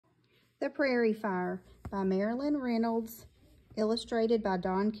The Prairie Fire by Marilyn Reynolds, illustrated by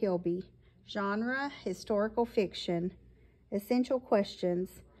Don Kilby. Genre, historical fiction. Essential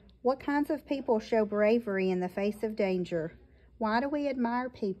questions. What kinds of people show bravery in the face of danger? Why do we admire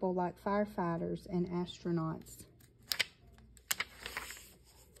people like firefighters and astronauts?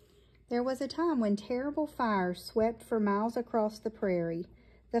 There was a time when terrible fires swept for miles across the prairie.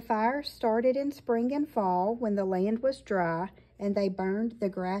 The fires started in spring and fall when the land was dry, and they burned the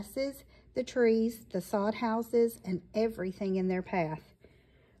grasses, the trees, the sod houses, and everything in their path.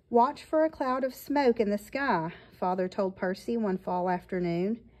 "Watch for a cloud of smoke in the sky," Father told Percy one fall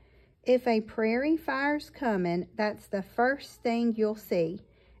afternoon. "If a prairie fire's coming, that's the first thing you'll see.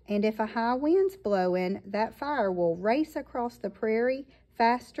 And if a high wind's blowing, that fire will race across the prairie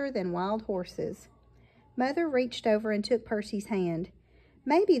faster than wild horses." Mother reached over and took Percy's hand.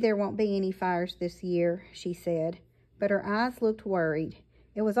 "Maybe there won't be any fires this year," she said, but her eyes looked worried.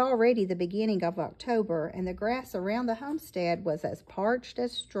 It was already the beginning of October, and the grass around the homestead was as parched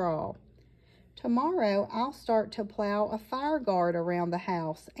as straw. "Tomorrow I'll start to plow a fire guard around the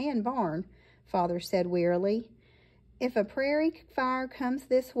house and barn," Father said wearily. "If a prairie fire comes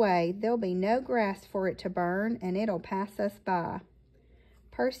this way, there'll be no grass for it to burn, and it'll pass us by."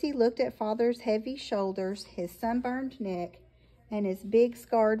 Percy looked at Father's heavy shoulders, his sunburned neck, and his big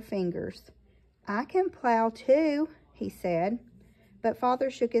scarred fingers. "I can plow too," he said. But Father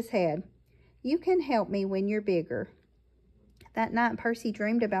shook his head. "You can help me when you're bigger." That night Percy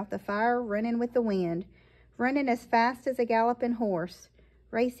dreamed about the fire running with the wind, running as fast as a galloping horse,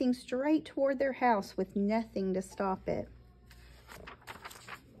 racing straight toward their house with nothing to stop it.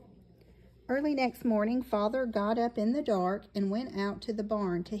 Early next morning, Father got up in the dark and went out to the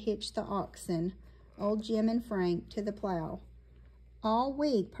barn to hitch the oxen, old Jim and Frank, to the plow. All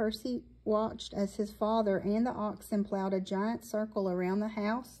week, Percy watched as his father and the oxen plowed a giant circle around the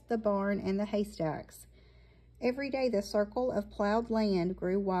house, the barn, and the haystacks. Every day the circle of plowed land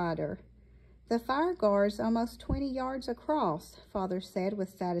grew wider. "The fire guard's almost 20 yards across," Father said with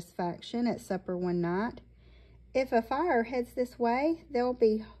satisfaction at supper one night. "If a fire heads this way, there'll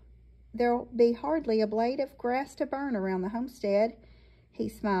be hardly a blade of grass to burn around the homestead." He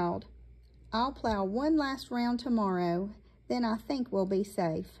smiled. "I'll plow one last round tomorrow, then I think we'll be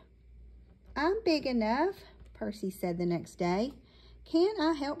safe." "I'm big enough," Percy said the next day. "Can't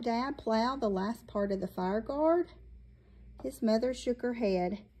I help Dad plow the last part of the fire guard?" His mother shook her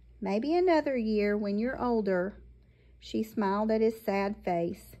head. "Maybe another year when you're older." She smiled at his sad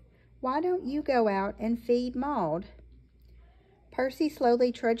face. "Why don't you go out and feed Maud?" Percy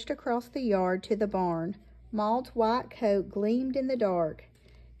slowly trudged across the yard to the barn. Maud's white coat gleamed in the dark.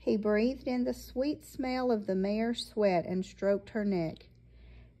 He breathed in the sweet smell of the mare's sweat and stroked her neck.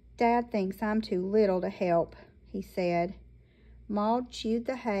 "Dad thinks I'm too little to help," he said. Maud chewed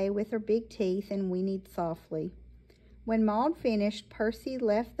the hay with her big teeth and whinnied softly. When Maud finished, Percy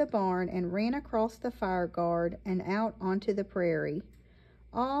left the barn and ran across the fire guard and out onto the prairie.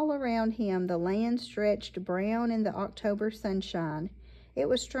 All around him the land stretched brown in the October sunshine. It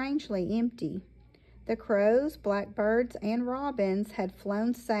was strangely empty. The crows, blackbirds, and robins had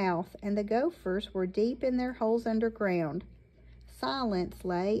flown south, and the gophers were deep in their holes underground. Silence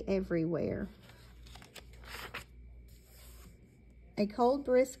lay everywhere. A cold,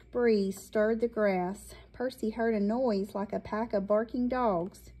 brisk breeze stirred the grass. Percy heard a noise like a pack of barking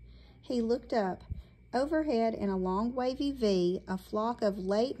dogs. He looked up. Overhead, in a long wavy V, a flock of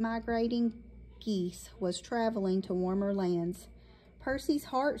late migrating geese was traveling to warmer lands. Percy's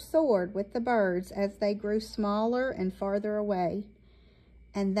heart soared with the birds as they grew smaller and farther away.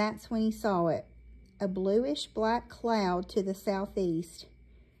 And that's when he saw it. A bluish-black cloud to the southeast.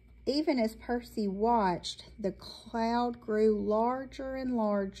 Even as Percy watched, the cloud grew larger and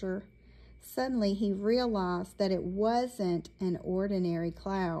larger. Suddenly he realized that it wasn't an ordinary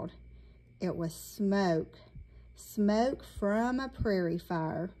cloud. It was smoke. Smoke from a prairie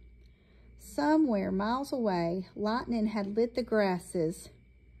fire. Somewhere miles away, lightning had lit the grasses,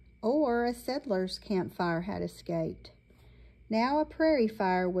 or a settler's campfire had escaped. Now a prairie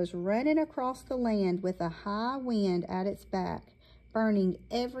fire was running across the land with a high wind at its back, burning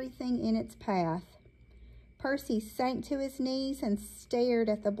everything in its path. Percy sank to his knees and stared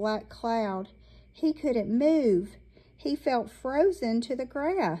at the black cloud. He couldn't move. He felt frozen to the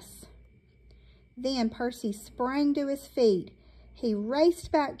grass. Then Percy sprang to his feet. He raced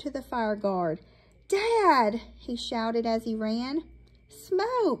back to the fire guard. "Dad!" he shouted as he ran.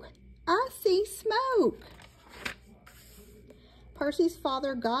 "Smoke! I see smoke!" Percy's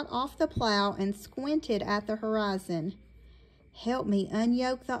father got off the plow and squinted at the horizon. "Help me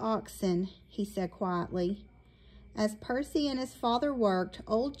unyoke the oxen," he said quietly. As Percy and his father worked,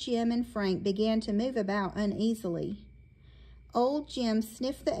 old Jim and Frank began to move about uneasily. Old Jim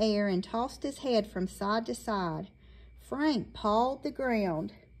sniffed the air and tossed his head from side to side. Frank pawed the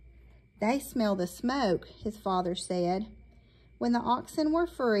ground. "They smell the smoke," his father said. When the oxen were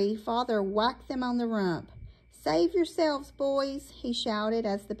free, Father whacked them on the rump. "Save yourselves, boys," he shouted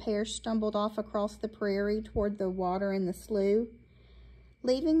as the pair stumbled off across the prairie toward the water in the slough.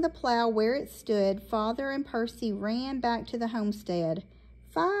 Leaving the plow where it stood, Father and Percy ran back to the homestead.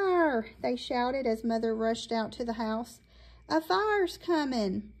 "Fire!" they shouted as Mother rushed out to the house. "A fire's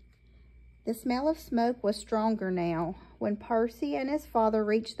coming!" The smell of smoke was stronger now. When Percy and his father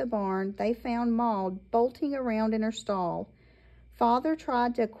reached the barn, they found Maud bolting around in her stall. Father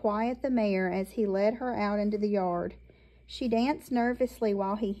tried to quiet the mare as he led her out into the yard. She danced nervously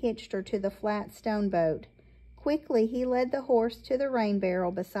while he hitched her to the flat stone boat. Quickly, he led the horse to the rain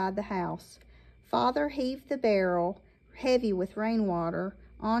barrel beside the house. Father heaved the barrel, heavy with rainwater,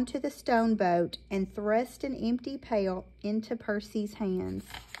 onto the stone boat and thrust an empty pail into Percy's hands.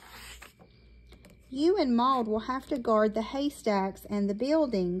 "You and Maud will have to guard the haystacks and the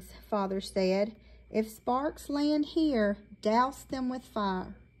buildings," Father said. "If sparks land here, douse them with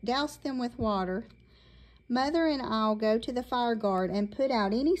water. Mother and I'll go to the fire guard and put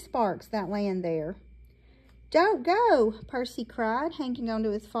out any sparks that land there." "Don't go!" Percy cried, hanging onto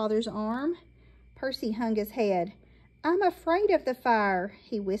his father's arm. Percy hung his head. "I'm afraid of the fire,"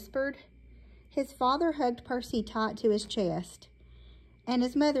 he whispered. His father hugged Percy tight to his chest, and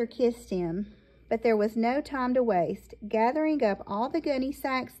his mother kissed him. But there was no time to waste. Gathering up all the gunny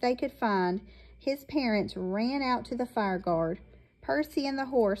sacks they could find, his parents ran out to the fire guard. Percy and the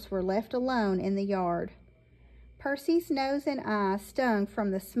horse were left alone in the yard. Percy's nose and eyes stung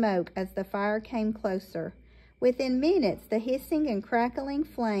from the smoke as the fire came closer. Within minutes, the hissing and crackling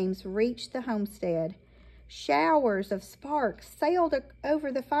flames reached the homestead. Showers of sparks sailed over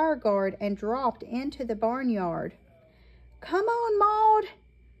the fire guard and dropped into the barnyard. "Come on, Maud!"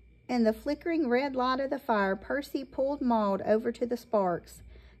 In the flickering red light of the fire, Percy pulled Maud over to the sparks.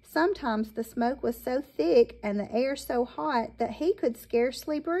 Sometimes the smoke was so thick and the air so hot that he could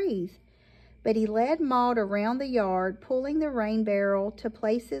scarcely breathe. But he led Maud around the yard, pulling the rain barrel to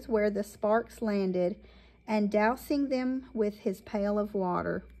places where the sparks landed and dousing them with his pail of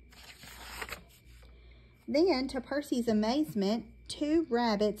water. Then, to Percy's amazement, 2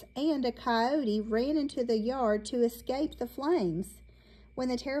 rabbits and a coyote ran into the yard to escape the flames. When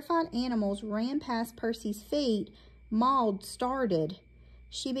the terrified animals ran past Percy's feet, Maud started.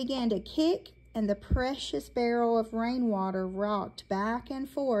 She began to kick, and the precious barrel of rainwater rocked back and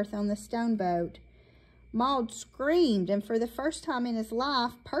forth on the stone boat. Maud screamed, and for the first time in his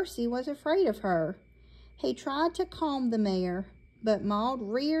life, Percy was afraid of her. He tried to calm the mare, but Maud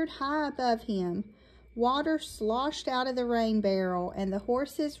reared high above him. Water sloshed out of the rain barrel, and the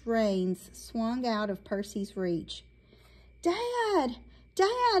horse's reins swung out of Percy's reach. "Dad!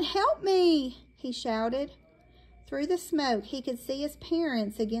 Dad, help me!" he shouted. Through the smoke, he could see his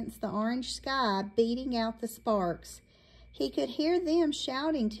parents against the orange sky beating out the sparks. He could hear them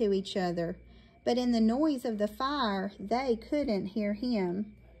shouting to each other, but in the noise of the fire, they couldn't hear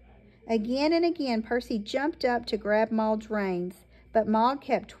him. Again and again, Percy jumped up to grab Maud's reins, but Maud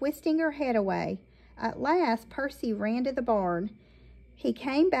kept twisting her head away. At last, Percy ran to the barn. He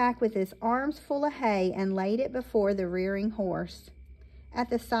came back with his arms full of hay and laid it before the rearing horse. At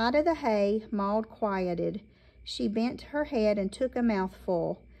the sight of the hay, Maud quieted. She bent her head and took a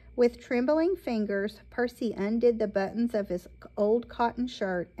mouthful. With trembling fingers, Percy undid the buttons of his old cotton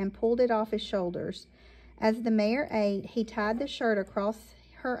shirt and pulled it off his shoulders. As the mare ate, he tied the shirt across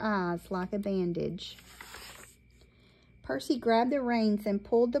her eyes like a bandage. Percy grabbed the reins and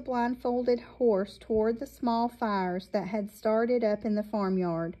pulled the blindfolded horse toward the small fires that had started up in the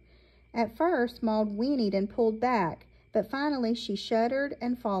farmyard. At first, Maud whinnied and pulled back, but finally she shuddered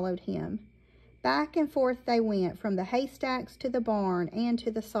and followed him. Back and forth they went, from the haystacks to the barn and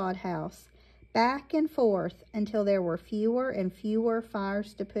to the sod house. Back and forth until there were fewer and fewer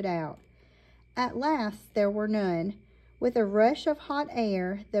fires to put out. At last there were none. With a rush of hot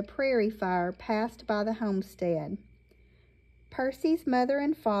air, the prairie fire passed by the homestead. Percy's mother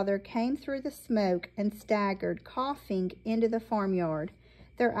and father came through the smoke and staggered, coughing, into the farmyard.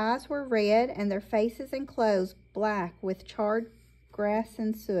 Their eyes were red and their faces and clothes black with charred grass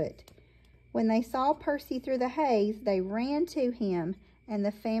and soot. When they saw Percy through the haze, they ran to him, and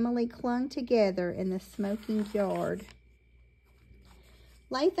the family clung together in the smoking yard.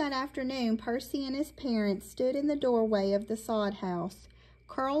 Late that afternoon, Percy and his parents stood in the doorway of the sod house.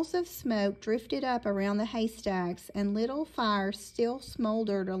 Curls of smoke drifted up around the haystacks, and little fires still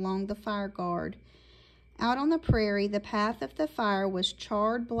smoldered along the fire guard. Out on the prairie, the path of the fire was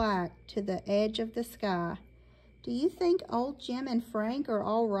charred black to the edge of the sky. "Do you think old Jim and Frank are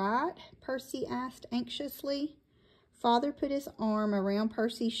all right?" Percy asked anxiously. Father put his arm around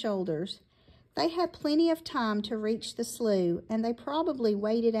Percy's shoulders. They had plenty of time to reach the slough, and they probably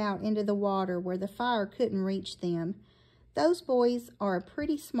waded out into the water where the fire couldn't reach them. Those boys are a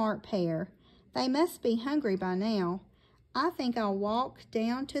pretty smart pair. They must be hungry by now. I think I'll walk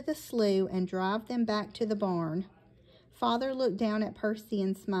down to the slough and drive them back to the barn. Father looked down at Percy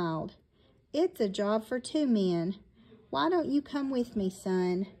and smiled. "It's a job for 2 men. Why don't you come with me,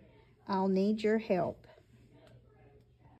 son? I'll need your help."